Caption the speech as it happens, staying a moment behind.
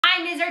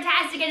I'm Ms.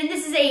 Artastic, and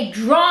this is a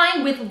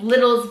drawing with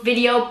littles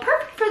video,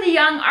 perfect for the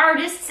young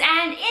artists.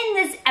 And in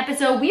this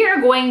episode, we are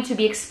going to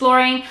be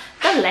exploring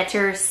the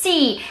letter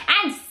C.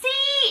 And C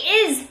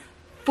is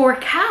for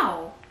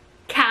cow.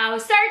 Cow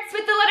starts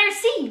with the letter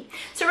C.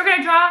 So we're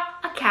gonna draw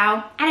a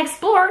cow and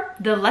explore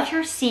the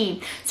letter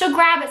C. So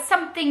grab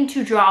something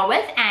to draw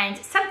with and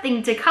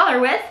something to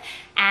color with,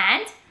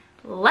 and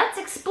let's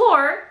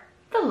explore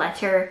the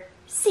letter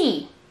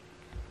C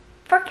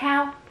for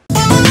cow.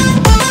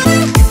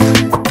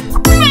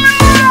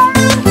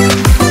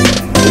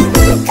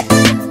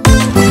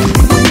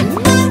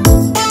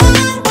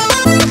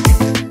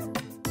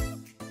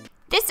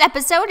 This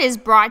episode is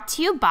brought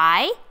to you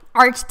by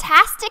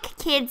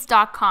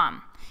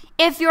artastickids.com.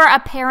 If you're a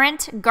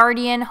parent,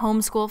 guardian,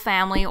 homeschool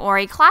family, or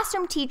a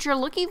classroom teacher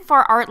looking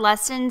for art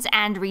lessons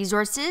and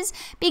resources,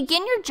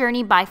 begin your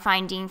journey by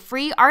finding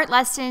free art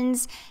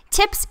lessons,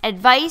 tips,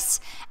 advice,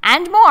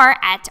 and more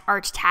at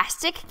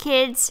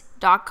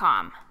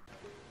artastickids.com.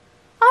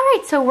 All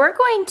right, so we're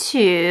going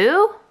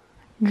to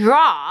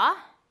draw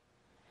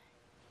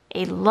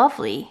a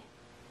lovely,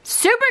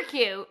 super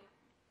cute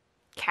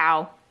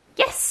cow.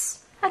 Yes,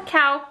 a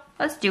cow.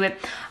 Let's do it.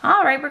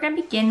 All right, we're gonna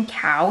begin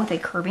cow with a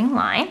curving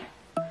line.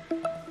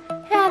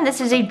 And this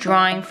is a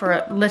drawing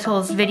for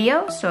littles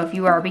video, so if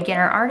you are a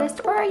beginner artist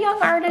or a young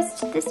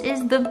artist, this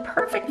is the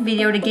perfect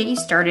video to get you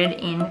started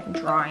in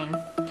drawing.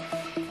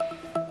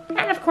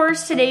 And of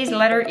course, today's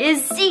letter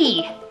is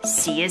C.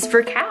 C is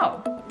for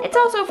cow. It's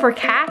also for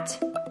cat.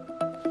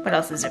 What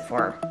else is it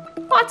for?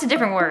 Lots of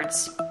different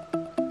words.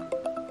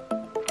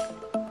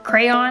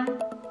 Crayon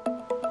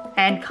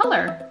and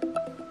color.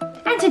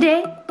 And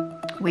today,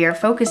 we are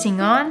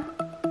focusing on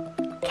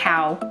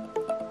cow.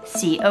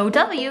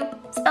 C-O-W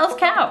spells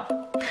cow.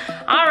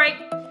 All right,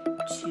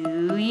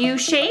 2 U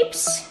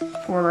shapes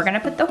where we're gonna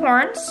put the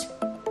horns.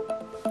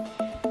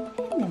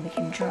 And then we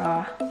can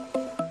draw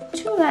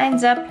 2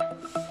 lines up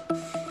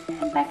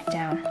and back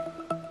down.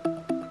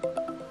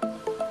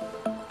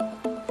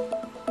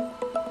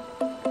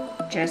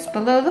 Just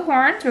below the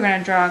horns, we're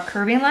gonna draw a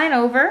curving line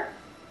over.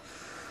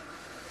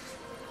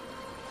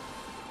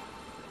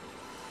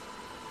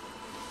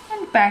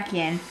 Back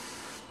in.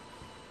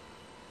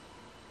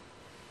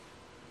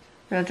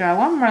 We'll draw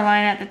one more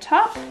line at the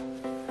top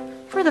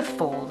for the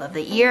fold of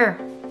the ear.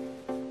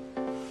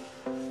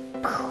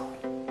 All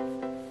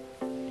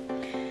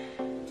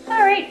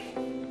right,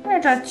 I'm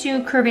gonna draw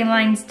 2 curving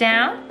lines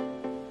down.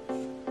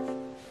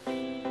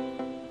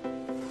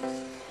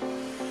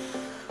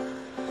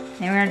 Then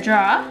we're gonna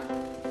draw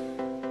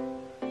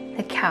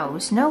the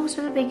cow's nose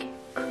with a big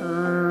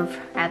curve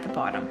at the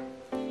bottom.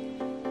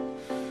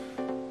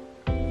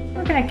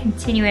 We're gonna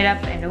continue it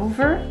up and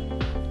over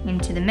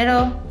into the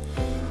middle,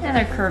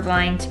 another curved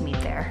line to meet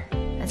there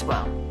as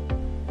well.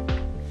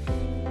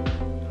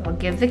 We'll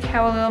give the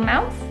cow a little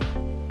mouth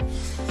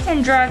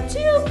and draw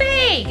 2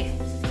 big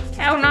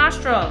cow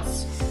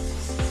nostrils.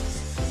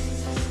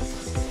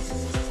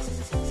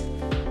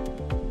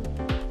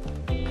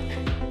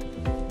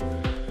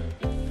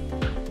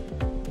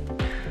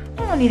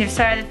 On either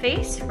side of the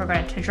face, we're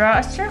going to draw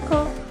a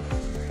circle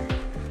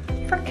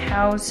for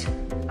cow's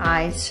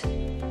eyes.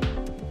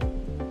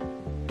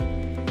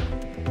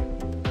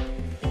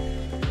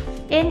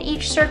 In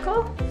each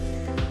circle,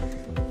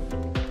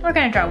 we're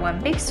going to draw 1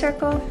 big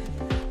circle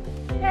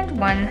and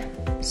 1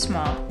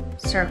 small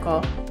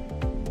circle.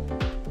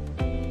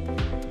 Then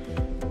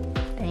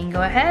you can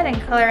go ahead and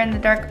color in the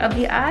dark of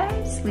the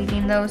eyes,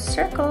 leaving those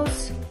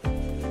circles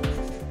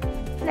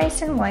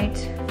nice and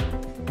white.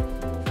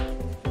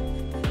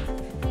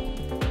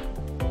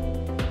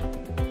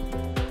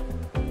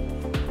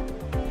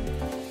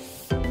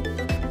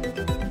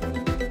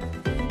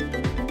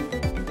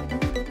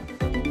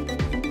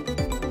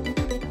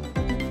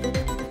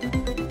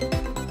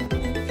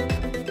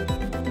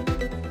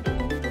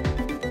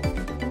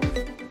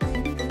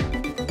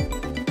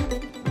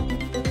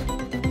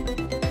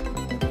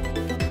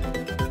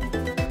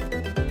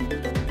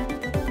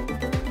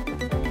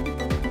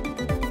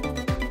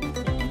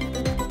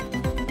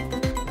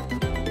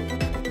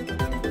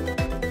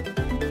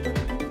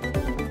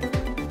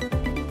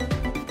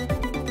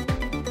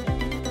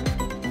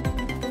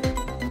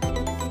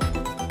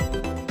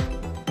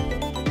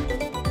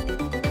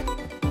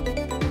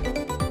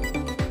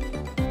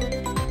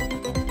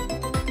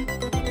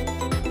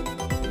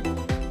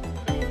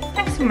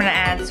 I'm gonna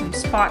add some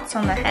spots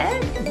on the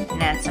head. You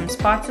can add some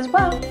spots as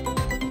well.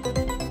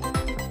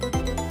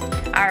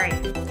 All right,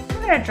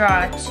 I'm gonna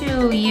draw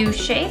 2 U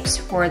shapes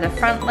for the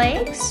front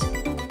legs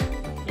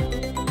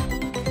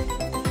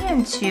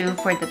and 2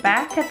 for the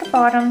back at the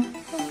bottom.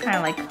 Kind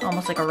of like,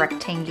 almost like a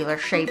rectangular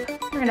shape.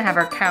 We're gonna have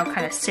our cow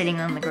kind of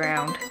sitting on the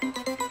ground.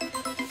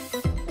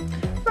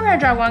 We're gonna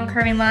draw 1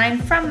 curving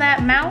line from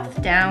that mouth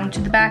down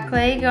to the back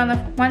leg on the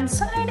one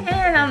side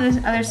and on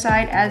the other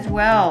side as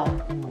well.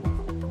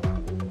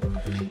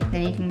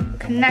 Then you can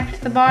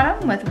connect the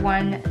bottom with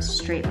 1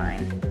 straight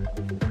line.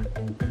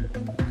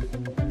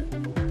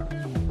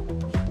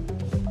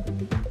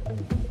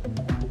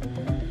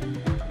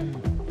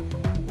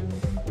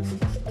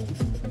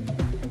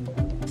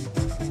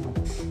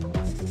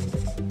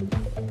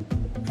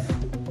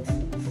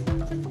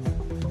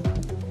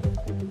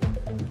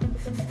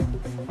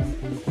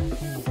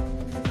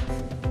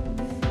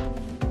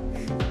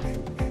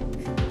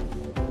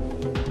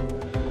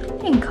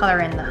 You can color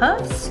in the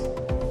hooves.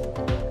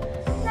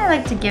 And I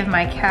like to give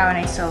my cow a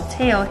nice little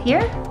tail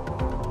here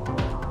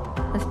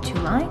with 2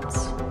 lines.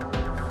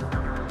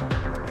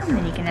 And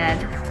then you can add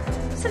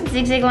some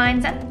zigzag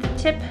lines at the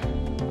tip,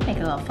 make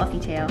a little fluffy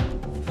tail.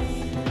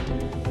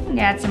 You can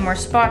add some more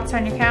spots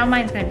on your cow.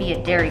 Mine's gonna be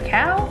a dairy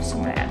cow, so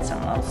I'm gonna add some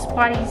little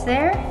spotties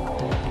there.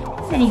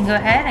 Then you can go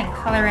ahead and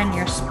color in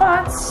your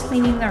spots,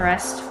 leaving the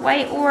rest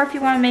white, or if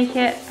you wanna make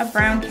it a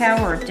brown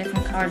cow or a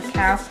different colored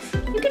cow,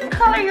 you can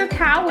color your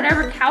cow,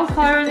 whatever cow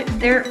color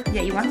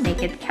that you wanna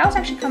make it. The cows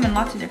actually come in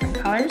lots of different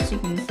colors, so you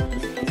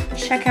can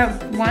check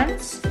out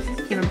ones.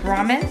 If you have a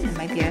Brahmin, it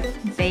might be a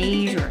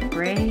beige or a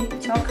gray.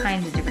 It's all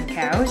kinds of different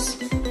cows.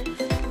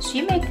 So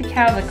you make the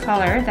cow the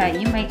color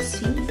that you might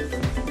see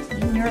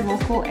in your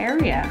local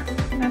area.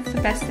 And that's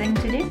the best thing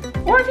to do.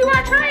 Or if you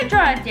want to try and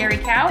draw a dairy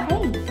cow,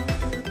 hey,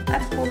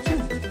 that's cool too.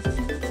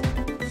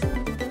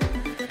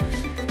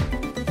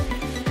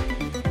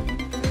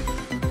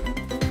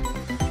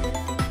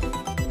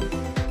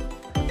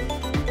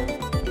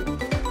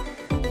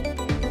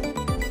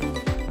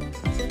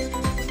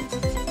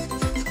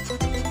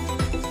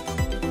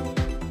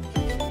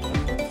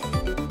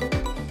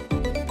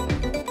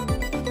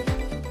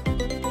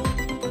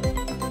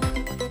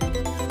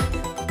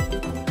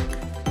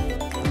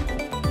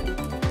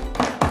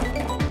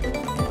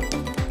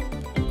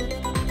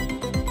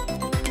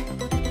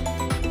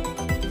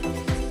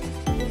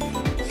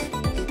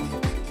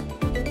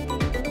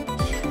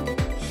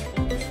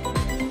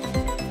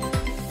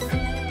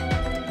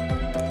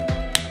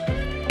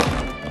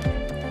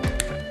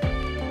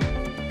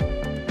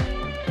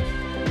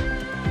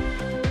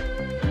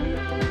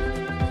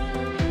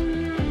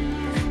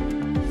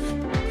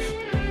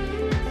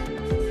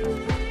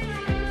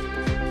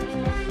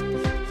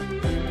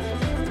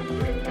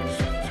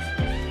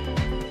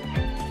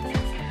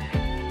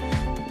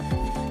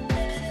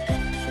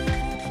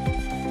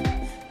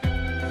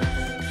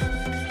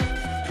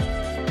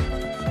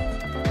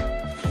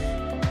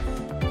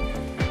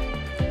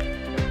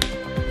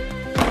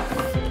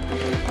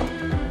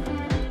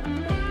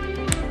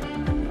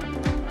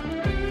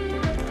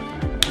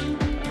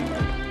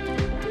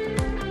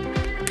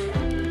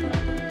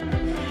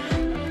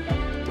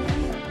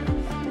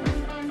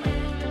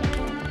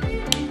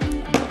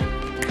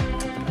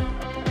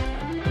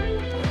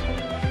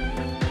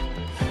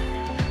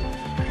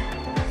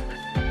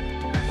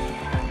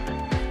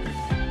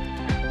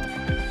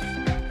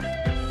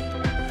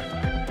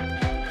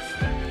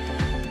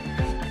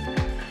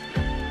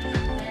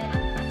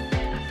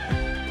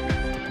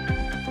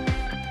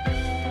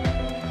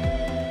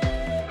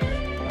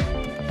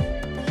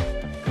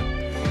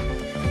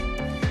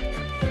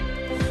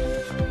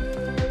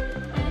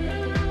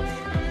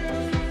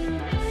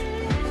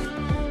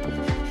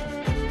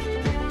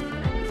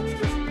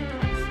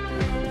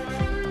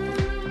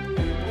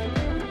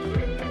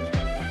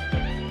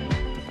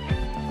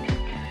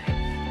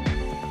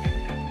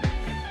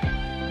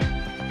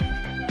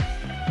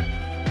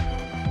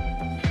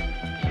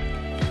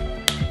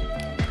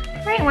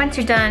 Alright, once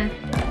you're done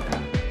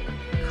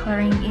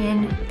coloring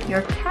in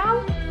your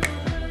cow,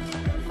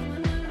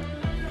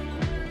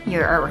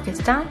 your artwork is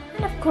done.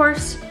 And of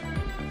course,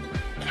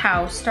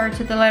 cow starts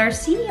with the letter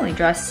C, and we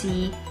draw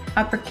C,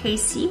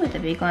 uppercase C with a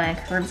big line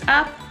that curves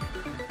up,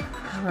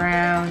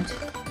 around,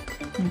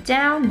 and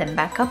down, then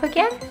back up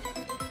again.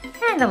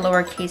 And the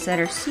lowercase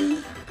letter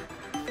C,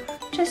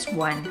 just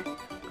one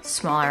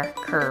smaller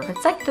curve.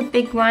 It's like the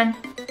big one,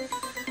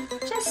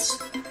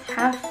 just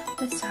half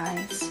the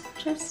size,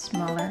 just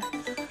smaller.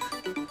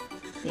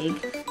 Big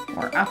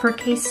or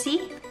uppercase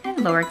C and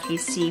lowercase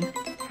c,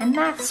 and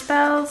that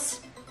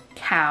spells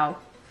cow.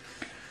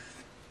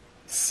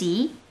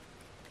 C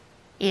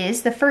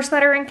is the first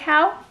letter in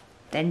cow,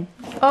 then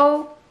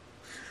O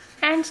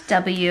and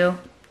W.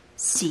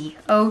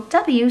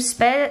 C-O-W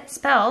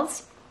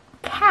spells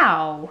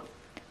cow.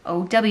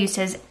 O-W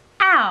says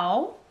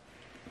ow,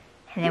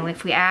 and then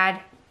if we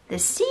add the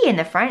C in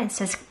the front, it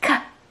says k,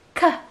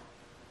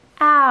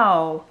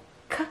 ow,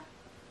 k,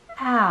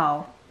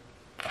 ow,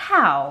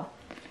 cow.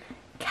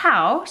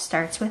 Cow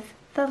starts with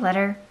the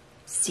letter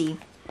C.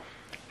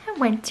 And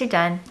once you're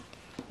done,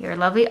 your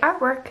lovely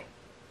artwork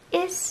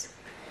is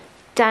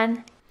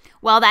done.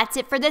 Well, that's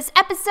it for this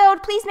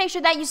episode. Please make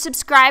sure that you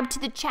subscribe to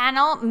the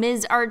channel,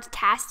 Ms.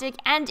 Artastic.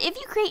 And if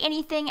you create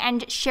anything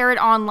and share it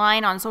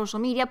online on social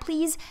media,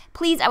 please,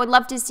 I would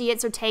love to see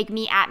it. So tag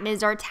me at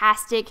Ms.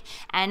 Artastic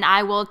and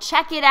I will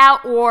check it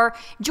out, or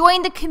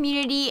join the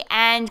community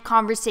and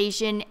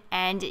conversation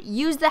and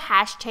use the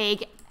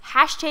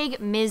hashtag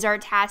Ms.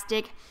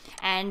 Artastic,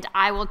 and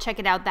I will check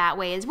it out that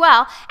way as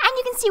well. And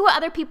you can see what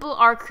other people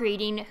are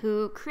creating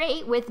who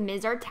create with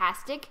Ms.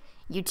 Artastic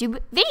YouTube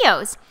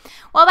videos.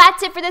 Well,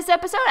 that's it for this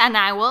episode, and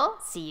I will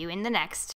see you in the next.